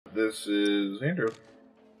This is Andrew.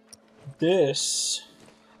 This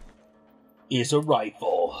is a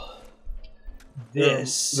rifle.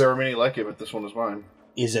 This There are many like it, but this one is mine.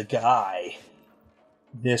 is a guy.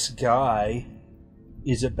 This guy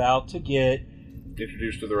is about to get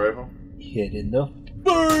Introduced to the rifle. hit in the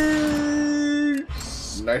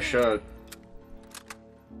face. Nice shot.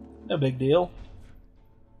 No big deal.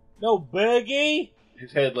 No biggie.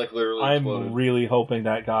 His head, like, literally I'm exploded. really hoping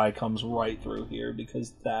that guy comes right through here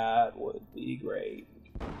because that would be great.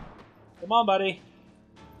 Come on, buddy.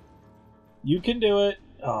 You can do it.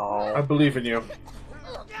 I Oh. believe in you.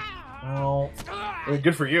 Oh. I mean,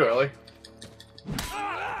 good for you, Ellie.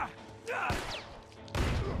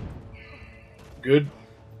 Good.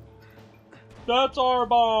 That's our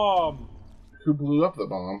bomb. Who blew up the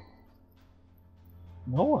bomb?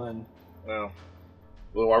 No one. No.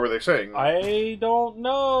 Well, why were they saying that? I don't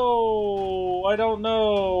know. I don't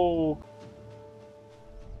know.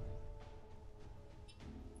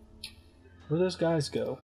 Where do those guys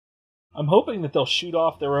go? I'm hoping that they'll shoot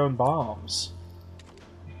off their own bombs.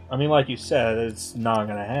 I mean, like you said, it's not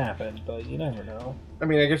going to happen, but you never know. I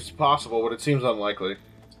mean, I guess it's possible, but it seems unlikely.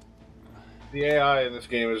 The AI in this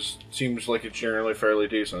game seems like it's generally fairly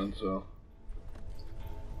decent, so...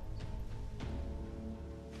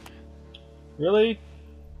 Really?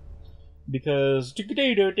 Because I I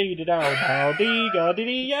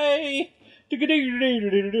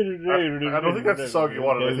don't think that's the song you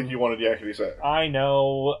wanted. I think you wanted Yakety Sax. I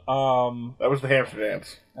know. That was the hamster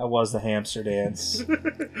dance. That was the hamster dance.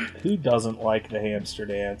 Who doesn't like the hamster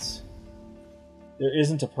dance? There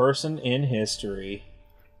isn't a person in history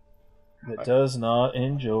that does not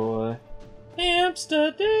enjoy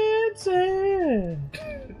hamster dancing.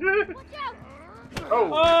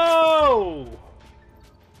 Oh! Oh!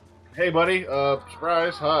 Hey, buddy.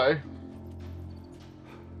 Surprise. Hi.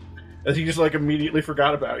 As he just, like, immediately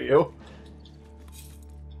forgot about you.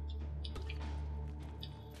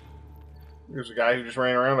 There's a guy who just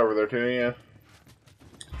ran around over there, too, yeah.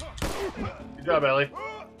 Good job, Ellie.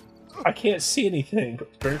 I can't see anything.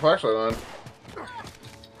 Turn your flashlight on.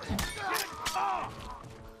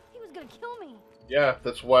 He was gonna kill me. Yeah,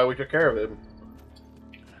 that's why we took care of him.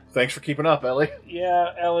 Thanks for keeping up, Ellie.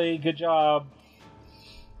 Yeah, Ellie, good job.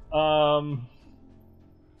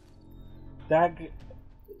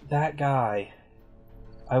 That guy.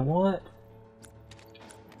 I want...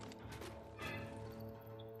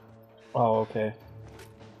 Oh, okay.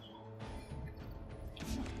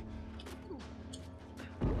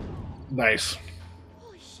 Nice.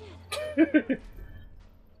 Holy shit.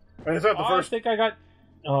 And it's not the I first... think I got...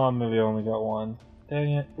 Oh, maybe I only got one.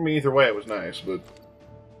 Dang it. I mean, either way, it was nice, but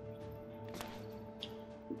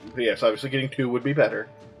yes, obviously getting 2 would be better.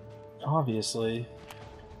 Obviously.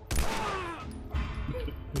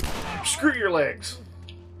 Screw your legs.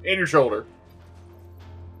 And your shoulder.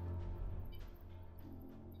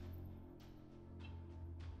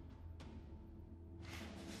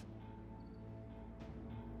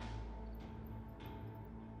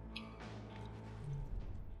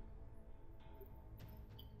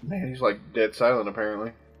 Man, he's like dead silent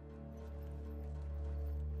apparently.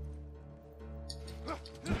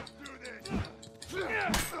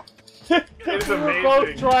 It's We were amazing.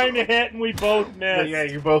 both trying to hit and we both missed. Yeah,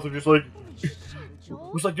 you both are just like... It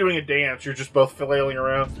was like doing a dance. You're just both flailing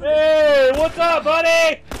around. Hey, what's up,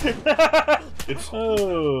 buddy? It's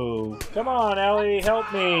Oh, come on, Ellie,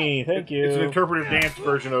 help me. Thank you. It's an interpretive dance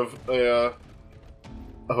version of a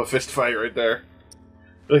fist fight right there.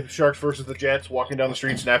 Like the Sharks versus the Jets, walking down the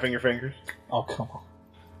street, snapping your fingers. Oh, come on.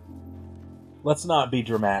 Let's not be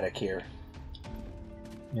dramatic here.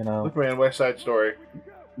 You know? Look, man, West Side Story.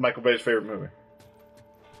 Michael Bay's favorite movie.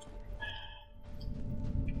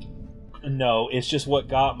 No, it's just what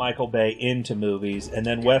got Michael Bay into movies, and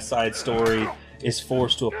then West Side Story is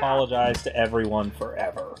forced to apologize to everyone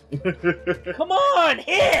forever. Come on,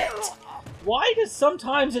 hit! Why does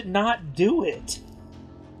sometimes it not do it?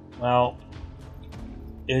 Well,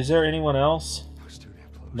 is there anyone else?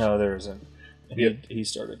 No, there isn't. He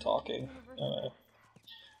started talking.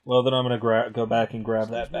 Well, then I'm going to go back and grab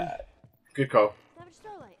that bat. Good call. Savage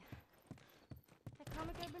Starlight. That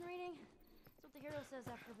comic I've been reading? That's what the hero says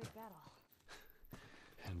after a big battle.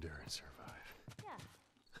 Endure and survive. Yeah.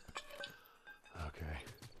 Okay.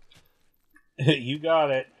 You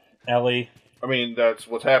got it, Ellie. I mean, that's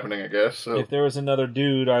what's happening, I guess. So. If there was another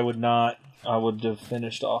dude, I would have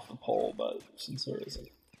finished off the poll, but since there isn't.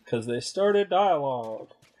 Because they started dialogue.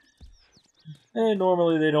 And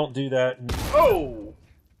normally they don't do that. Oh!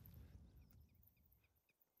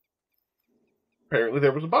 Apparently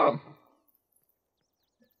there was a bomb.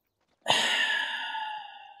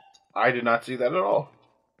 I did not see that at all.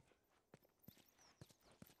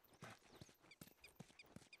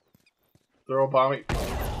 Throw a bomb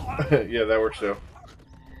at... Yeah, that works too.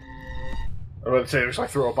 I was about to say, it's like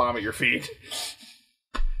throw a bomb at your feet.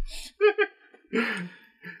 I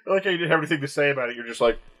like how you didn't have anything to say about it. You're just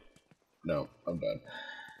like, no, I'm done.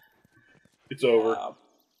 It's over.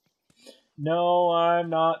 No, I'm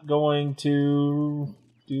not going to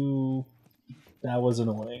do... That was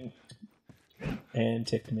annoying. And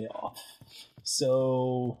ticked me off.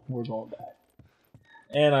 So, we're going back.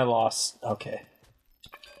 And I lost. Okay.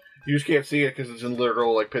 You just can't see it because it's in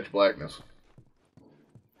literal, like, pitch blackness.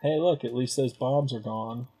 Hey, look, at least those bombs are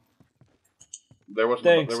gone. There was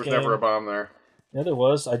Thanks, never a bomb there. Yeah, there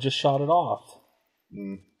was. I just shot it off.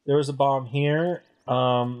 There was a bomb here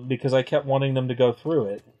because I kept wanting them to go through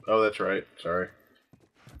it. Oh, that's right. Sorry.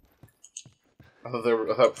 I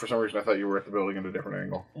thought for some reason I thought you were at the building at a different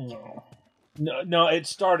angle. No, it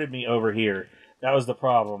started me over here. That was the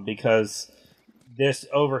problem because this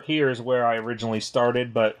over here is where I originally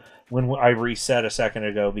started, but when I reset a second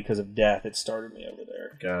ago because of death, it started me over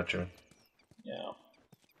there. Gotcha. Yeah.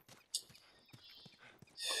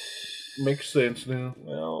 Makes sense now.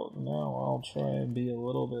 Well, now I'll try and be a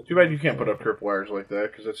little bit... Too bad you can't put up tripwires like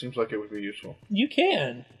that, because it seems like it would be useful. You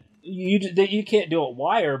can. You can't do it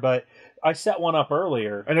wire, but I set one up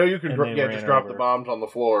earlier. I know you can just drop the bombs on the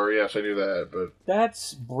floor. Yes, I do that, but...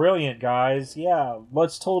 That's brilliant, guys. Yeah,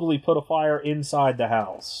 let's totally put a fire inside the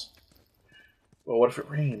house. Well, what if it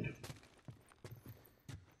rained?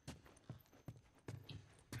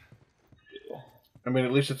 I mean,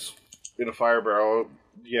 at least it's in a fire barrel.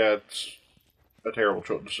 Yeah, it's a terrible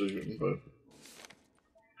decision, but...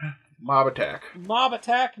 Mob attack. Mob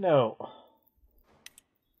attack? No.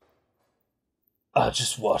 I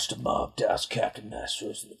just watched a mob douse Captain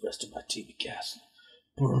Mastros and the rest of my TV castle.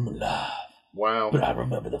 Burn them alive. Wow. But I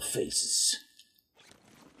remember the faces.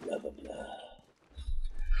 Blah, blah, blah.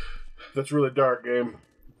 That's really dark, game.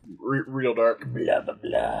 Real dark. Blah, blah,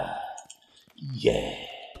 blah. Yeah.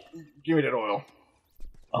 Give me that oil.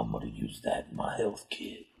 I'm gonna use that in my health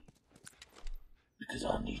kit. Because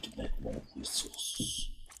I need to make more resources.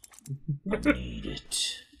 I need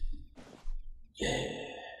it. Yeah.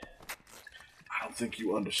 I don't think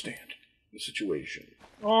you understand the situation.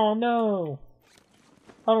 Oh no.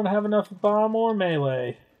 I don't have enough bomb or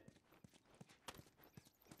melee.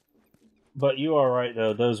 But you are right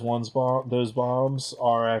though, those bombs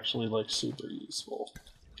are actually like super useful.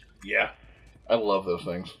 Yeah. I love those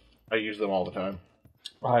things. I use them all the time.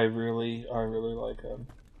 I really like them.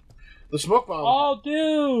 The smoke bomb. Oh,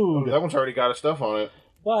 dude! That one's already got its stuff on it.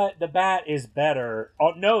 But the bat is better.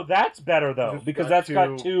 Oh no, that's better though because that's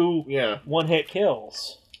got two one-hit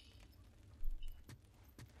kills.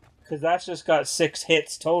 Because that's just got 6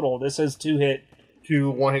 hits total. This has 2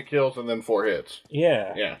 one-hit kills and then 4 hits.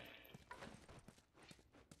 Yeah. Yeah.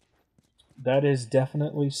 That is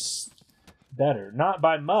definitely better. Not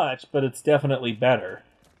by much, but it's definitely better.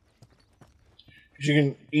 You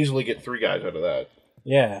can easily get 3 guys out of that.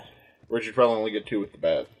 Yeah. Whereas you'd probably only get 2 with the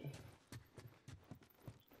bat.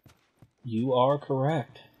 You are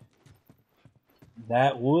correct.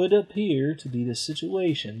 That would appear to be the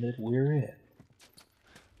situation that we're in.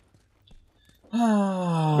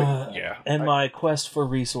 And my quest for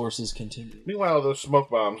resources continues. Meanwhile, those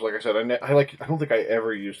smoke bombs, like I said, I don't think I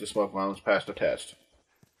ever used the smoke bombs past a test.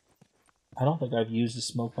 I don't think I've used a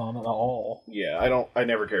smoke bomb at all. Yeah, I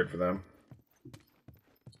never cared for them.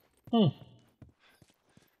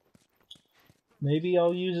 Maybe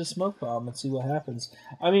I'll use a smoke bomb and see what happens.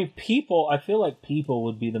 I mean, I feel like people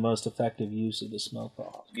would be the most effective use of the smoke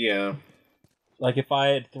bomb. Yeah. Like, if I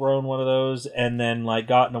had thrown one of those and then, like,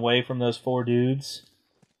 gotten away from those 4 dudes,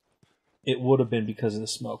 it would have been because of the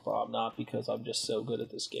smoke bomb, not because I'm just so good at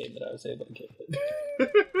this game that I was able to get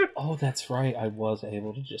it. Oh, that's right. I was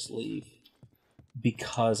able to just leave.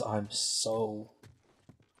 Because I'm so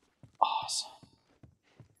awesome.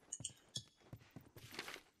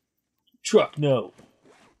 Truck, no.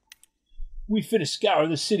 We finished scouring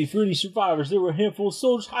the city for any survivors. There were a handful of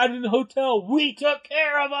soldiers hiding in the hotel. We took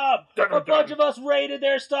care of them! A bunch of us raided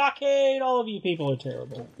their stockade! All of you people are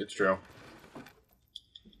terrible. It's true.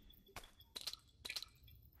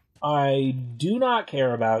 I do not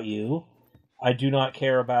care about you. I do not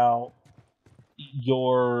care about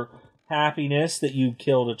your happiness that you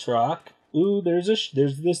killed a truck. Ooh, this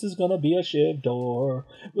is gonna be a shiv door.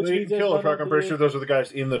 Which you can kill a truck. I'm pretty sure those are the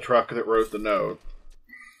guys in the truck that wrote the note.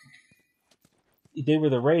 They were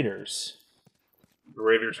the Raiders. The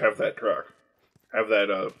Raiders have that truck. Have that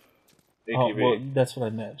ATV. Oh, well, that's what I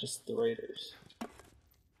meant. Just the Raiders.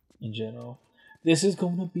 In general. This is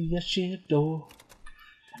gonna be a shiv door.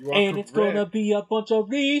 And it's gonna be a bunch of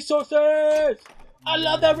resources! I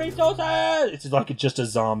love the resources! It's like it's just a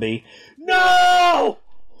zombie. No!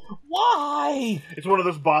 Why? It's one of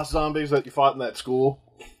those boss zombies that you fought in that school.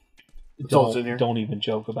 That's all that's in here. Don't even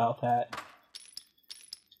joke about that.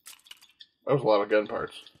 That was a lot of gun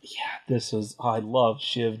parts. Yeah, I love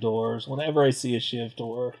shiv doors. Whenever I see a shiv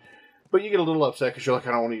door. But you get a little upset because you're like,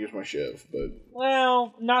 I don't want to use my shiv. But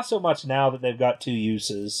well, not so much now that they've got 2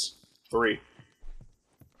 uses. 3.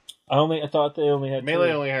 I thought they only had Melee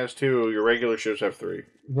 2. only has 2. Your regular shivs have 3.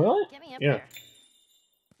 Really? Get me up Yeah. there.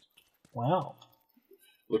 Wow.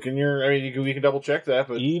 Look in your... I mean, we can double check that,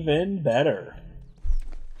 but... Even better.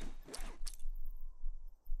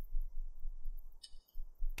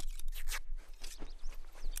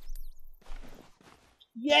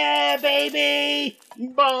 Yeah, baby!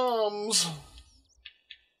 Bombs!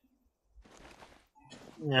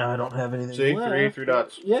 No, I don't have anything See? left. 3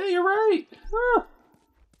 dots. Yeah, you're right. Huh.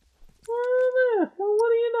 Well, what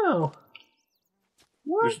do you know?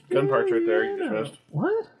 There's gun parts right there you just missed.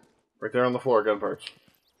 What? Right there on the floor, gun parts.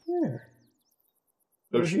 Where?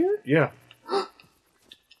 Those, here? Yeah.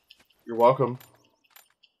 You're welcome.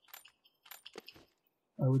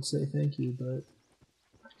 I would say thank you, but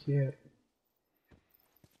I can't.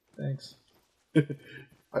 Thanks.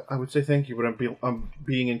 I would say thank you, but I'm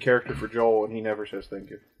being in character for Joel, and he never says thank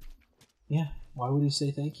you. Yeah, why would he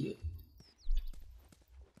say thank you?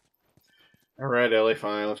 Alright, Ellie,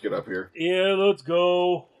 fine, let's get up here. Yeah, let's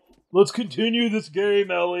go. Let's continue this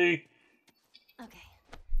game, Ellie. Okay.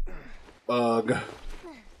 Ugh.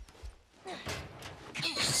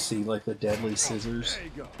 See, like the deadly scissors. There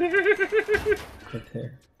you go. Right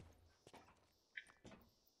there.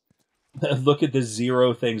 Look at the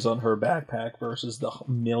 0 things on her backpack versus the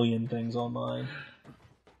 1,000,000 things on mine.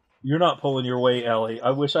 You're not pulling your weight, Ellie.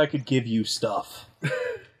 I wish I could give you stuff.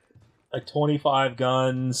 Like 25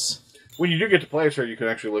 guns. When you do get to play as her, you can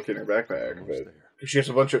actually look in her backpack. But she has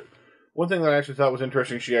a bunch of... One thing that I actually thought was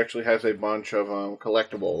interesting, she actually has a bunch of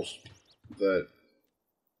collectibles that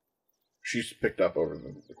she's picked up over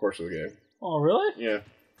the course of the game. Oh, really? Yeah.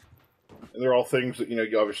 And they're all things that,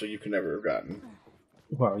 obviously you can never have gotten.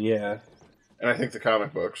 Well, yeah. And I think the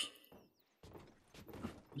comic books.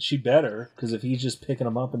 She better, because if he's just picking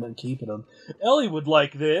them up and then keeping them, Ellie would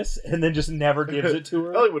like this, and then just never gives it to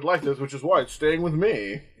her. Ellie would like this, which is why it's staying with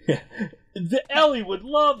me. Ellie would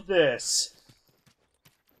love this.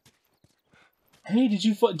 Hey,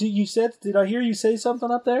 did I hear you say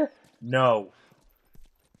something up there? No.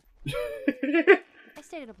 I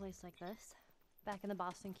stayed at a place like this, back in the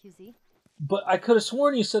Boston QZ. But I could have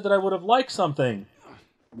sworn you said that I would have liked something.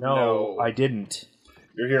 No, I didn't.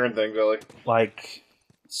 You're hearing things, Ellie. Like,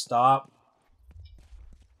 stop.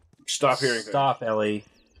 Stop hearing things. Stop, Ellie.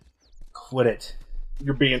 Quit it.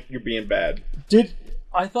 You're being bad.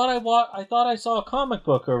 I thought I saw a comic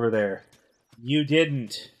book over there. You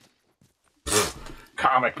didn't.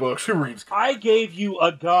 Comic books. Who reads? I gave you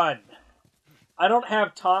a gun. I don't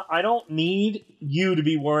have time. I don't need you to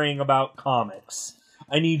be worrying about comics.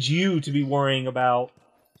 I need you to be worrying about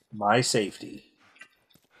my safety.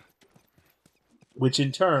 Which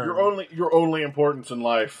in turn... Your only importance in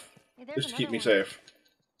life Hey, is to keep me one. safe.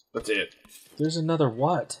 That's it. There's another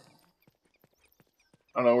what?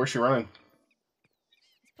 I don't know, where's she running?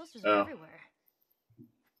 These posters are everywhere.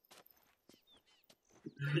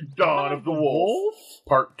 Dawn of the Wolf,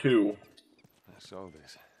 Part 2. I saw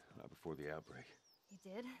this right before the outbreak. You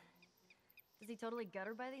did? Is he totally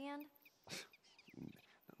gutter by the end?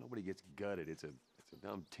 Nobody gets gutted. It's a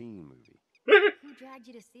dumb teen movie. Who dragged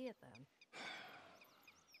you to see it then?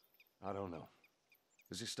 I don't know.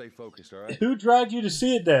 Let's just stay focused, all right? Who dragged you to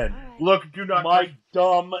see it then? Alright. Look, do not... My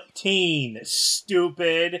dumb teen.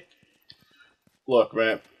 Stupid. Look,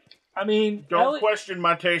 man. I mean... Don't question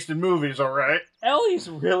my taste in movies, alright? Ellie's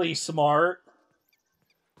really smart.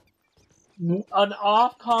 An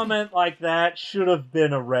off comment like that should have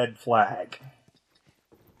been a red flag.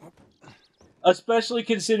 Especially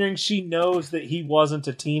considering she knows that he wasn't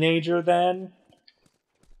a teenager then.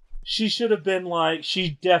 She should have been like...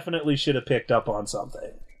 She definitely should have picked up on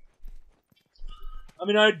something. I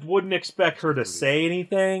mean, I wouldn't expect her to say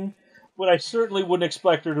anything, but I certainly wouldn't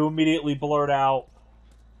expect her to immediately blurt out,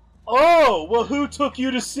 "Oh, well, who took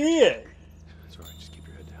you to see it?" That's all right. Just keep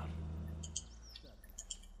your head down.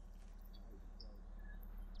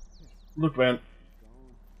 Look, man.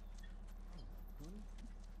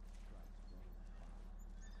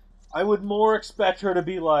 I would more expect her to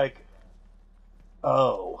be like,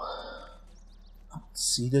 "Oh, I don't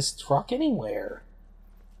see this truck anywhere.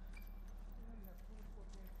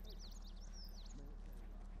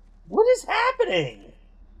 What is happening?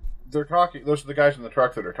 They're talking. Those are the guys in the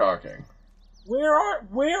truck that are talking. Where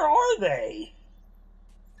are they?"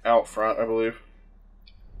 Out front, I believe.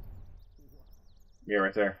 Yeah,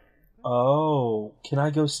 right there. Oh, can I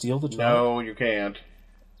go steal the truck? No, you can't.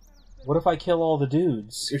 What if I kill all the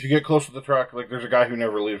dudes? If you get close to the truck, like there's a guy who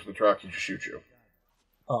never leaves the truck, he just shoots you.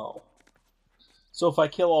 Oh. So if I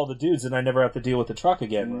kill all the dudes, then I never have to deal with the truck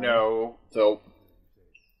again, right? No, they'll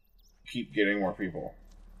keep getting more people.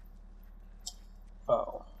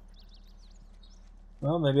 Oh.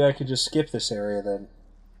 Well, maybe I could just skip this area then.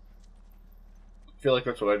 I feel like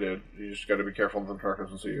that's what I did. You just gotta be careful that the truck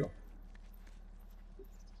doesn't see you.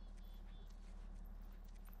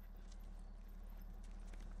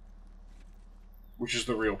 Which is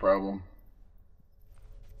the real problem.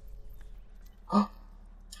 Huh?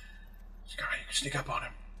 This guy, you can sneak up on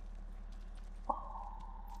him.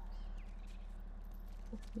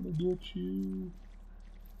 I'm gonna get you.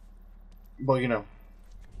 Well, you know.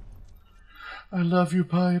 I love you,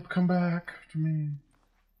 Pipe. Come back to me.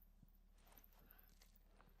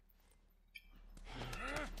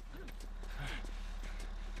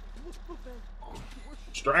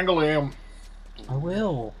 Strangle him. I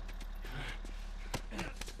will.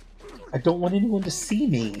 I don't want anyone to see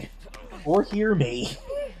me. Or hear me.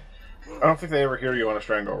 I don't think they ever hear you on a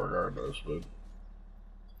strangle regardless, but...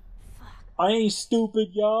 I ain't stupid,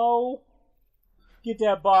 yo. Get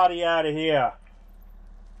that body out of here.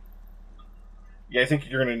 Yeah, I think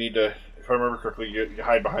you're going to need to, if I remember correctly, you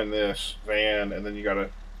hide behind this van, and then you got to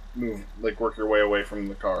move, like, work your way away from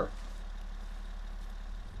the car.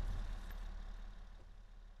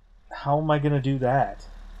 How am I going to do that?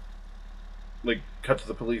 Like, cut to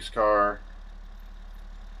the police car.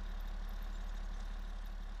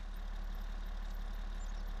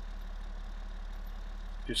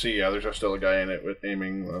 You see, yeah, there's still a guy in it with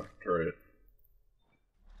aiming the turret.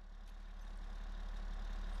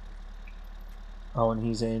 Oh, and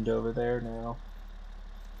he's aimed over there now.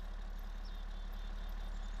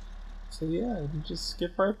 So yeah, you just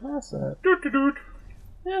skip right past that. Doot-doot-doot.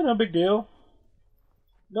 Yeah, no big deal.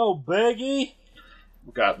 No biggie.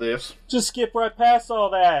 We got this. Just skip right past all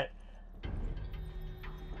that.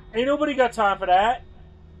 Ain't nobody got time for that.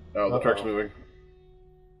 Oh, the truck's moving.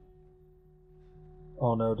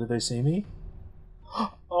 Oh no, did they see me?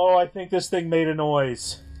 Oh, I think this thing made a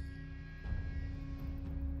noise.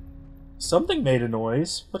 Something made a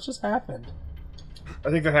noise. What just happened? I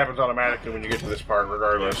think that happens automatically when you get to this part,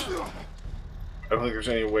 regardless. I don't think there's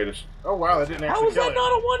any way to... Oh, wow, that didn't actually kill him. How is that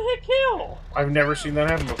not a one-hit kill? I've never seen that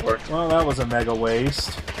happen before. Well, that was a mega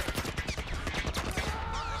waste.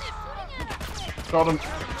 Called him...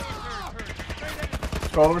 It's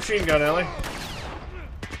called a machine gun, Ellie.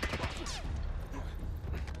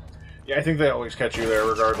 Yeah, I think they always catch you there,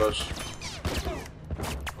 regardless.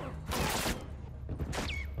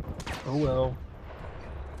 Oh well.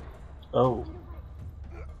 Oh.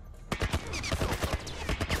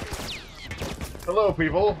 Hello,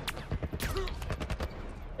 people.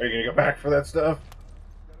 Are you gonna go back for that stuff?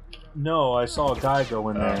 No, I saw a guy go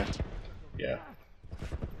in there. Yeah.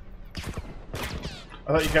 I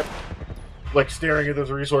thought you kept, like, staring at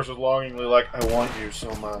those resources longingly, like, I want you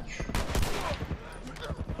so much.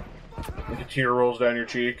 Like a tear rolls down your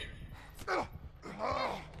cheek.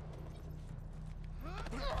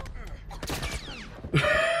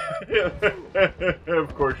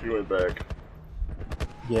 Of course you went back.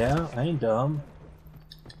 Yeah, I ain't dumb.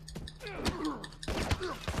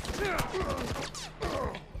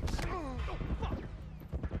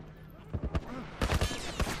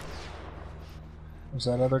 There's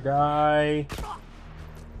that other guy.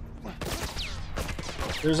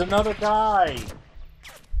 There's another guy.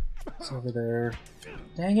 It's over there.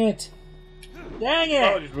 Dang it! Dang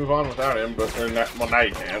it! Oh, just move on without him, but not, well, now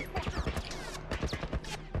you can't.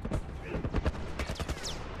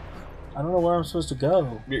 I don't know where I'm supposed to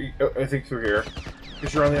go. I think through here.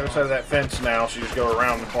 Because you're on the other side of that fence now, so you just go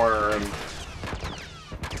around the corner, and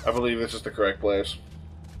I believe this is the correct place.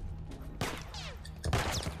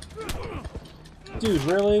 Dude,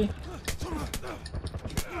 really?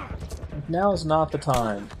 Now is not the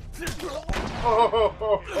time.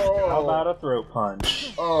 Oh. How about a throat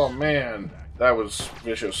punch? Oh, man. That was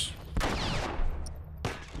vicious.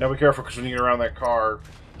 Now be careful, because when you get around that car,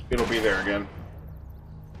 it'll be there again.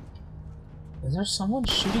 Is there someone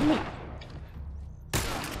shooting me?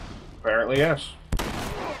 Apparently, yes.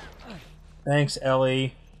 Thanks,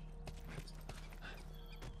 Ellie.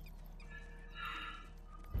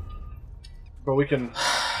 But we can...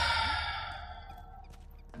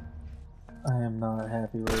 I am not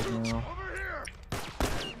happy right now.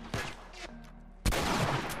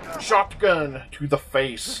 Shotgun to the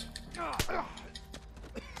face.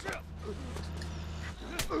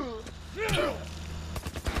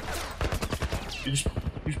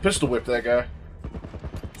 You He's pistol whipped that guy.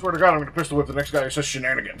 Swear to God, I'm gonna pistol whip the next guy who says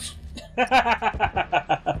shenanigans. Hey,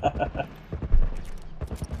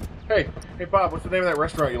 Bob, what's the name of that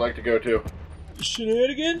restaurant you like to go to?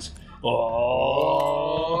 Shenanigans?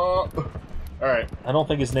 Oh. Alright. I don't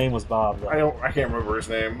think his name was Bob, though. I can't remember his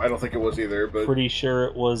name. I don't think it was either, but... Pretty sure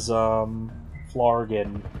it was,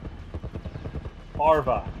 Flargan.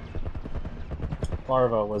 Farva.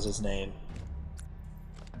 Farva was his name.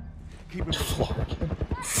 Keep it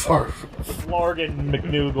Flargan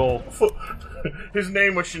McNougal. His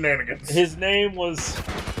name was Shenanigans. His name was...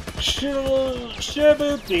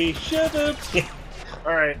 Shaboopty.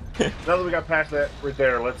 Alright, now that we got past that right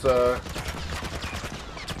there, let's,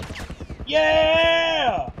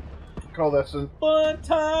 Yeah! call that some... Fun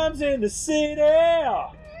times in the city!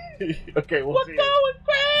 Okay, we'll We're see going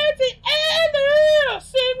crazy, LA!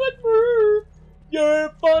 Sing with me! Your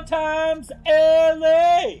fun times,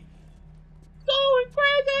 LA! Going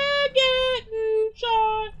crazy, get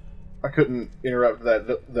moonshine! I couldn't interrupt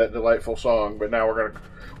that delightful song, but now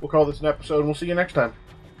we'll call this an episode, and we'll see you next time.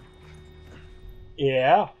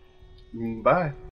 Yeah. Bye.